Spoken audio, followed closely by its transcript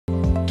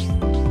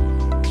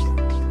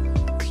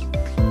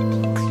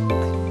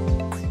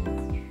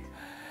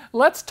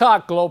let's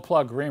talk glow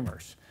plug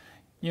reamers.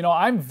 You know,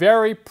 I'm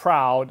very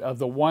proud of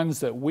the ones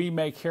that we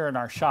make here in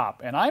our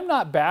shop, and I'm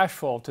not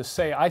bashful to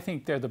say I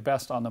think they're the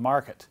best on the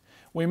market.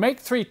 We make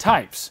three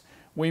types.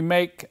 We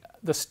make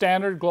the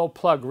standard glow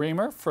plug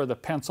reamer for the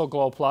pencil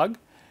glow plug.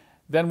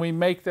 Then we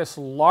make this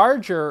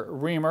larger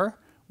reamer,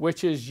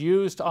 which is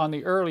used on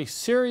the early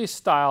series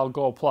style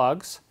glow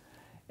plugs.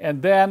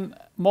 And then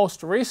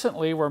most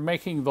recently we're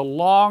making the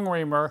long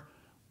reamer,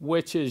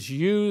 which is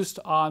used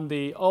on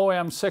the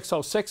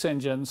OM606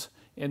 engines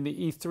in the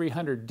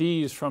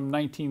E300Ds from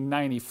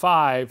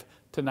 1995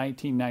 to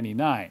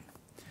 1999.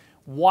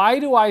 Why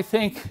do I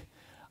think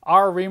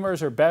our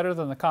reamers are better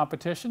than the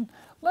competition?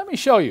 Let me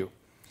show you.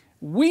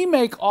 We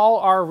make all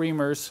our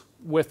reamers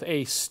with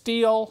a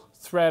steel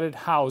threaded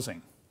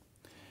housing.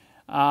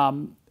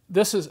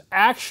 This is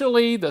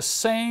actually the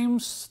same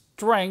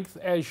strength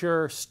as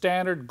your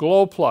standard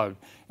glow plug,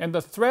 and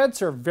the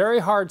threads are very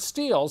hard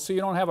steel, so you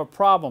don't have a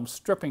problem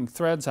stripping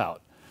threads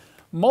out.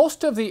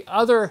 Most of the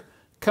other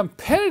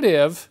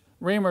competitive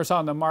reamers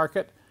on the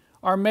market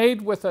are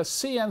made with a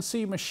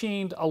CNC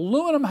machined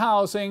aluminum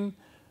housing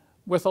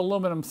with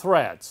aluminum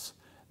threads.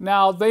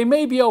 Now, they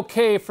may be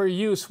okay for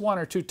use 1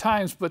 or 2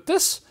 times, but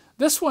this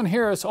one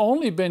here has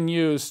only been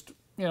used,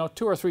 you know,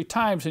 2 or 3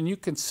 times, and you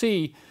can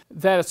see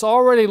that it's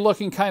already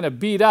looking kind of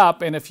beat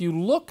up, and if you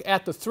look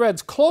at the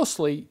threads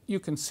closely, you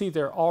can see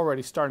they're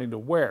already starting to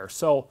wear.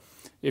 So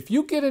if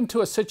you get into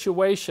a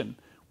situation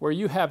where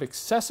you have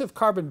excessive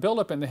carbon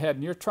buildup in the head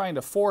and you're trying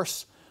to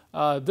force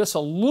this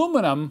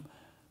aluminum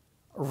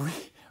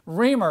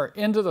reamer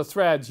into the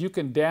threads, you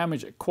can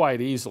damage it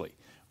quite easily.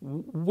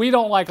 We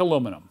don't like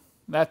aluminum.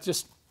 That's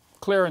just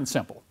clear and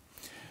simple.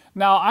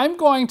 Now I'm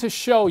going to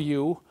show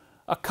you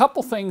a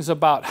couple things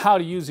about how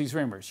to use these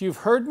reamers. You've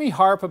heard me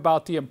harp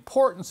about the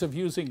importance of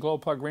using glow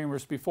plug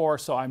reamers before,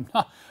 so I'm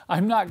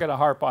not going to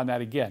harp on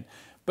that again.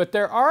 But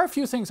there are a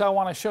few things I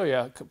want to show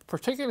you,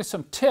 particularly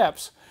some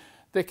tips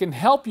that can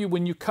help you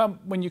when you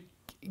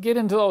get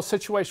into those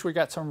situations where you've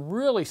got some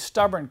really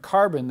stubborn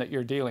carbon that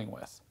you're dealing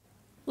with.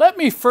 Let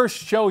me first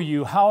show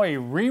you how a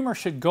reamer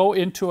should go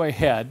into a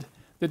head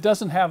that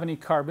doesn't have any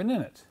carbon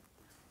in it.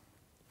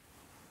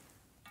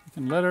 You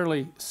can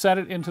literally set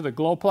it into the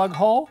glow plug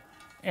hole,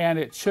 and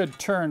it should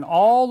turn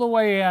all the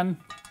way in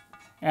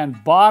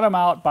and bottom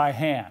out by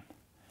hand.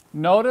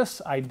 Notice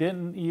I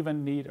didn't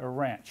even need a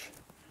wrench.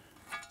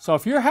 So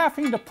if you're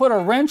having to put a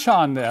wrench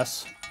on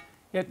this,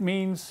 it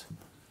means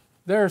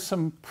there's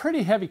some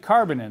pretty heavy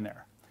carbon in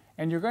there.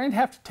 And you're going to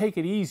have to take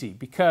it easy,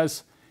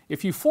 because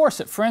if you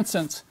force it, for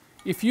instance,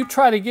 if you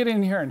try to get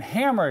in here and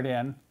hammer it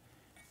in,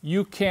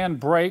 you can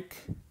break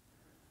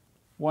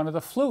one of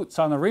the flutes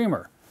on the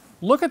reamer.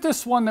 Look at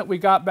this one that we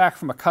got back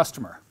from a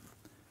customer.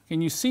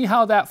 Can you see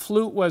how that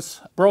flute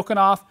was broken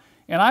off?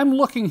 And I'm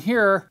looking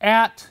here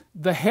at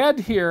the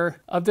head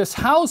here of this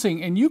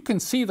housing, and you can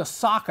see the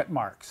socket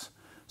marks.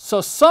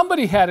 So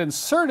somebody had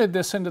inserted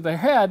this into the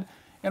head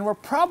and were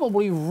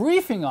probably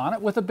reefing on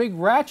it with a big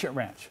ratchet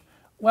wrench.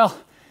 Well,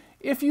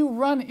 if you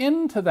run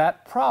into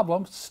that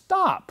problem,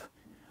 stop.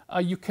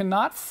 You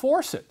cannot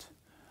force it.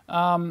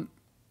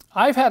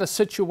 I've had a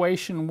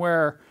situation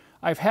where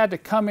I've had to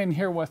come in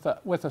here with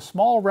a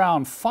small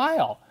round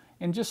file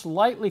and just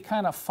lightly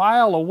kind of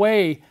file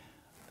away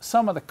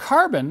some of the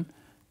carbon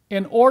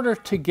in order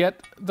to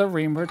get the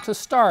reamer to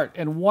start.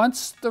 And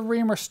once the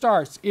reamer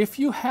starts, if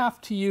you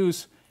have to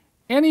use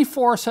any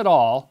force at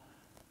all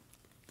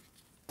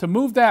to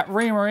move that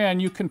reamer in,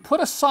 you can put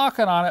a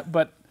socket on it,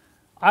 but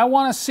I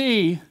want to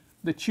see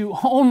that you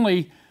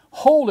only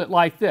hold it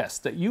like this,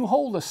 that you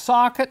hold the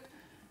socket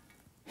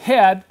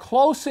head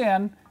close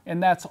in,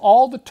 and that's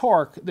all the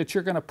torque that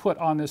you're going to put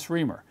on this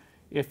reamer.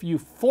 If you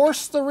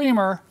force the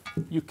reamer,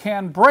 you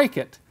can break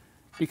it,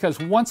 because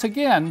once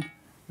again,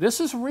 this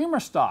is reamer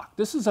stock.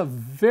 This is a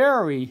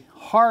very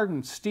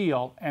hardened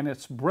steel, and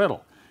it's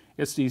brittle.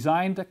 It's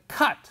designed to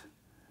cut.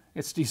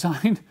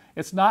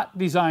 It's not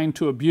designed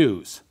to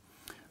abuse.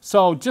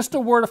 So just a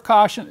word of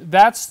caution,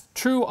 that's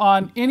true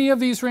on any of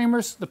these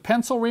reamers, the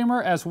pencil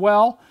reamer as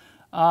well.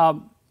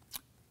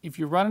 If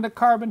you run into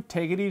carbon,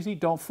 take it easy,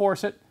 don't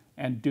force it,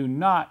 and do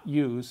not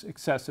use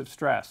excessive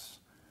stress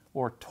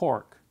or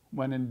torque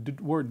when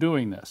we're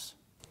doing this.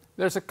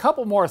 There's a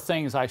couple more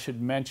things I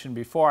should mention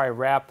before I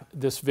wrap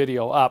this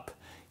video up.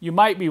 You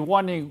might be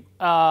wondering,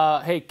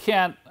 hey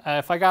Kent,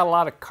 if I got a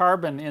lot of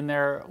carbon in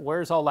there,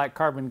 where's all that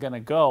carbon going to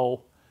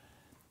go?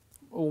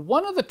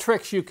 One of the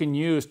tricks you can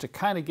use to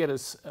kind of get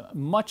as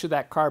much of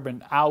that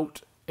carbon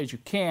out as you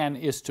can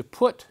is to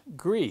put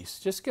grease.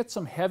 Just get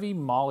some heavy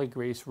moly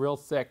grease, real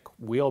thick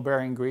wheel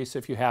bearing grease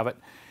if you have it,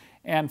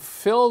 and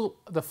fill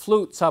the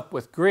flutes up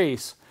with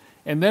grease.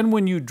 And then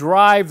when you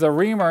drive the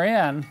reamer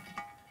in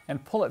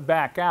and pull it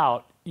back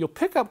out, you'll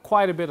pick up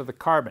quite a bit of the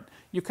carbon.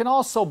 You can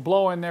also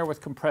blow in there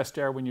with compressed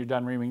air when you're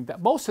done reaming.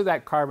 Most of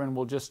that carbon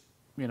will just,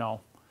 you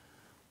know,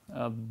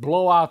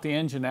 blow out the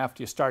engine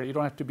after you start it. You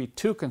don't have to be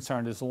too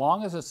concerned as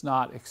long as it's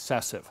not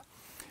excessive.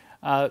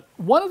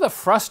 One of the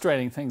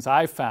frustrating things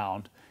I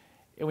found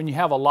when you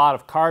have a lot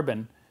of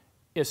carbon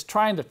is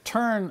trying to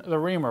turn the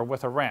reamer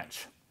with a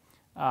wrench.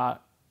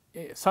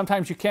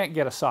 sometimes you can't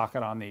get a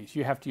socket on these.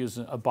 You have to use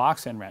a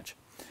box end wrench.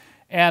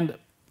 And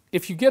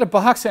if you get a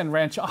box end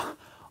wrench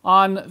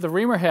on the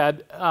reamer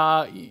head,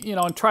 you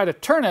know, and try to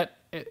turn it,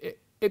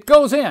 it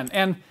goes in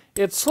and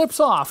it slips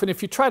off. And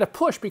if you try to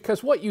push,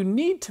 because what you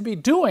need to be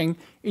doing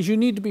is you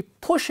need to be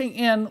pushing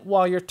in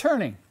while you're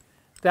turning.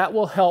 That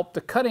will help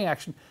the cutting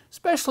action,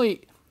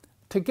 especially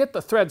to get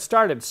the thread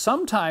started.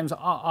 Sometimes,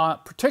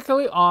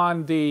 particularly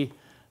on the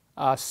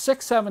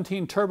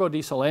 617 turbo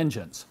diesel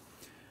engines,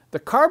 the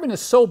carbon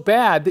is so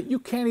bad that you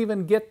can't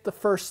even get the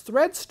first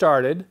thread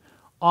started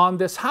on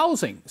this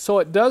housing. So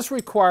it does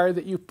require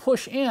that you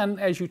push in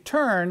as you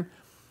turn,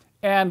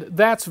 and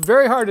that's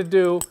very hard to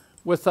do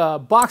with a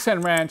box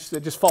end wrench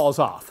that just falls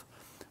off.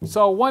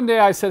 So one day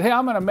I said, hey,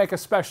 I'm going to make a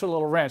special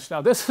little wrench.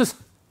 Now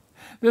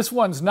this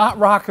one's not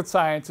rocket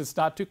science, it's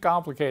not too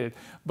complicated,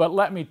 but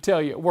let me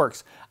tell you, it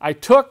works. I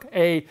took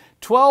a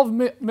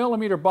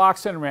 12mm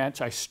box end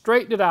wrench, I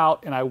straightened it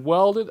out, and I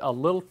welded a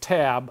little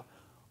tab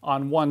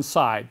on one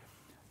side.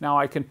 Now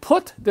I can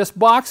put this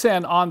box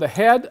end on the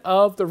head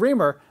of the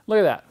reamer. Look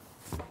at that.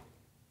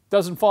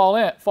 Doesn't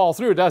fall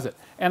through, does it?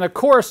 And of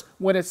course,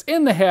 when it's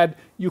in the head,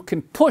 you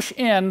can push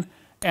in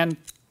and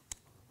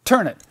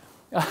turn it.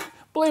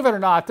 Believe it or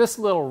not, this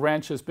little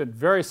wrench has been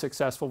very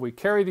successful. We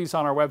carry these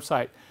on our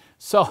website.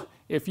 So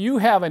if you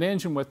have an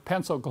engine with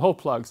pencil glow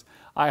plugs,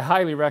 I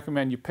highly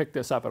recommend you pick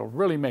this up. It'll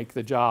really make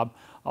the job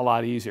a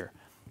lot easier.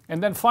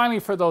 And then finally,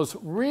 for those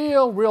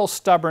real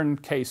stubborn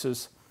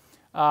cases,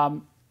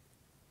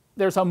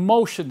 there's a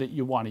motion that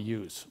you want to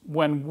use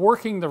when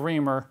working the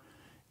reamer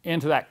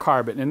into that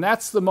carbon. And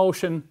that's the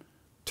motion,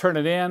 turn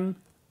it in,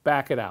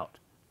 back it out.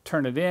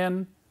 Turn it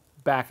in,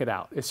 back it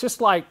out. It's just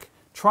like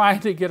trying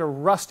to get a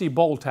rusty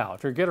bolt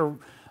out, or get a,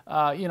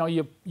 you know,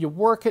 you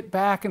work it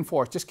back and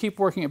forth. Just keep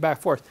working it back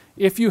and forth.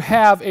 If you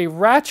have a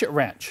ratchet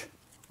wrench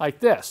like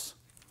this,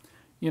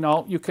 you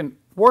know, you can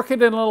work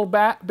it in a little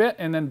bit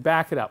and then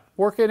back it up.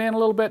 Work it in a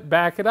little bit,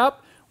 back it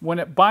up. When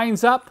it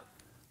binds up,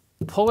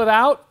 pull it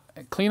out,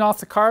 clean off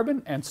the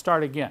carbon, and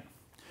start again.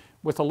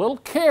 With a little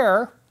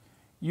care,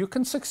 you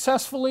can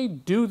successfully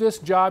do this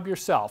job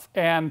yourself,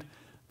 and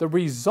the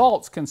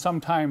results can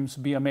sometimes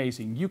be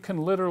amazing. You can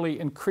literally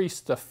increase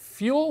the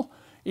fuel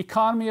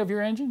economy of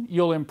your engine,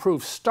 you'll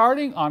improve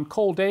starting on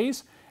cold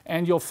days,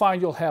 and you'll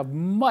find you'll have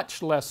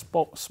much less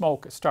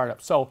smoke at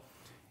startup. So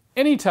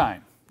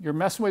anytime you're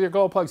messing with your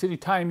glow plugs,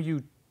 anytime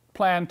you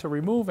plan to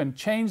remove and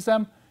change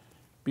them,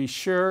 be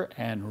sure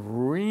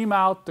and ream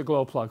out the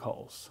glow plug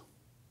holes.